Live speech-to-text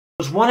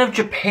was one of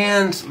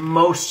Japan's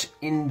most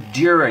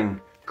enduring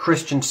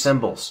Christian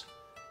symbols,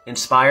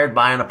 inspired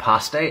by an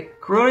apostate.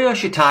 Kuroda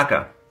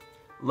Yoshitaka,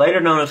 later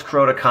known as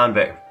Kuroda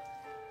Kanbei,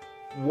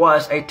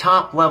 was a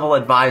top-level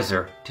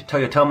advisor to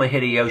Toyotomi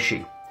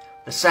Hideyoshi,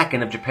 the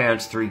second of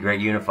Japan's three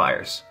great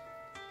unifiers.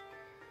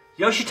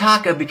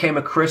 Yoshitaka became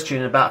a Christian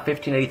in about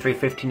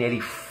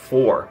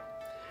 1583-1584.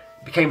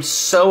 He became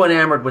so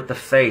enamored with the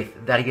faith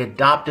that he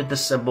adopted the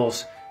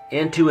symbols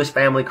into his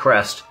family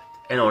crest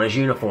and on his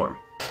uniform.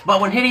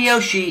 But when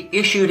Hideyoshi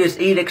issued his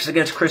edicts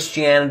against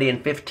Christianity in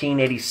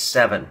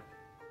 1587,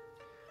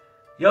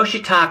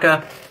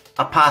 Yoshitaka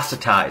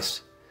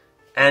apostatized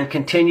and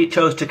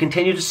chose to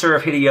continue to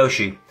serve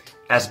Hideyoshi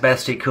as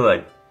best he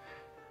could.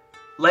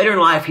 Later in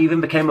life, he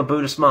even became a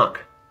Buddhist monk,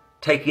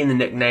 taking the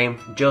nickname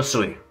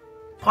Josui.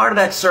 Part of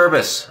that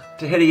service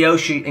to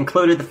Hideyoshi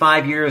included the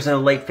 5 years in the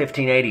late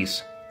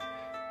 1580s,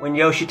 when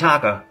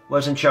Yoshitaka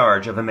was in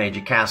charge of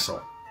Himeji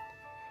Castle.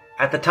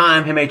 At the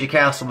time, Himeji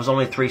Castle was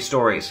only 3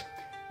 stories,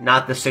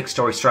 not the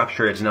 6-story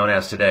structure it's known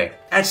as today.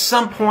 At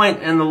some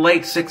point in the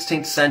late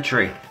 16th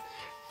century,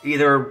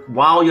 either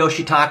while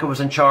Yoshitaka was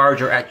in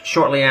charge or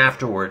shortly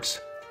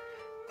afterwards,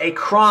 a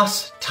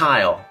cross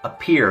tile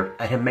appeared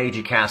at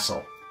Himeji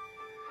Castle.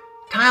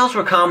 Tiles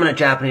were common at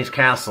Japanese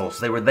castles.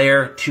 They were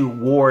there to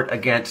ward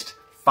against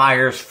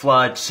fires,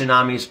 floods,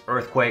 tsunamis,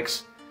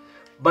 earthquakes.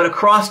 But a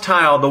cross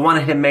tile, the one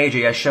at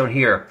Himeji as shown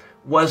here,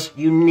 was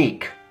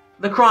unique.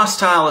 The cross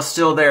tile is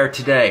still there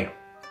today.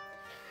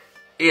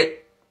 It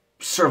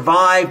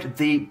survived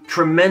the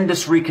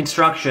tremendous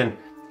reconstruction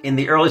in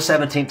the early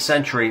 17th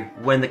century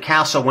when the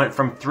castle went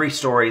from 3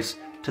 stories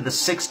to the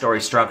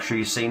 6-story structure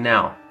you see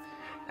now.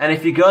 And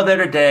if you go there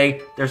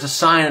today, there's a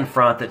sign in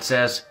front that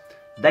says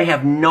they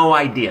have no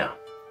idea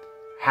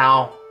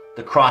how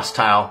the cross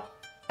tile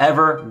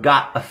ever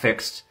got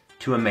affixed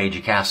to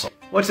Himeji Castle.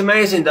 What's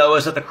amazing though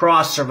is that the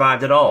cross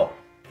survived it all.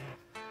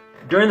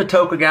 During the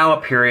Tokugawa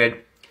period,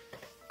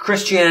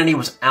 Christianity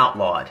was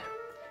outlawed.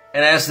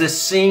 And as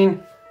this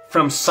scene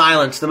from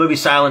Silence, the movie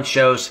Silence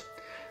shows,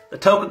 the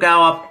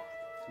Tokugawa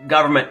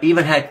government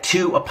even had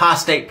 2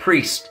 apostate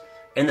priests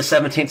in the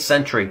 17th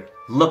century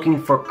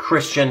looking for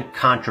Christian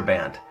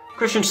contraband.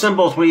 Christian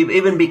symbols would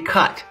even be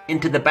cut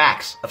into the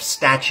backs of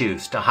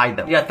statues to hide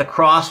them. Yet the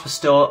cross was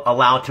still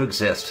allowed to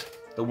exist,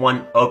 the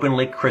one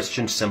openly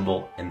Christian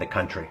symbol in the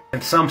country.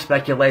 And some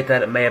speculate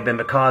that it may have been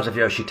because of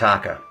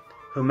Yoshitaka,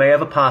 who may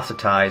have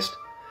apostatized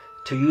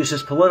to use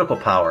his political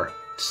power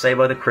to save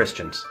other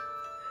Christians,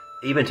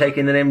 even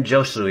taking the name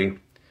Josui,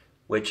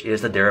 which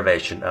is the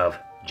derivation of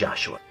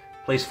Joshua.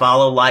 Please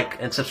follow,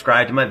 like, and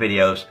subscribe to my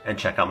videos and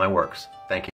check out my works. Thank you.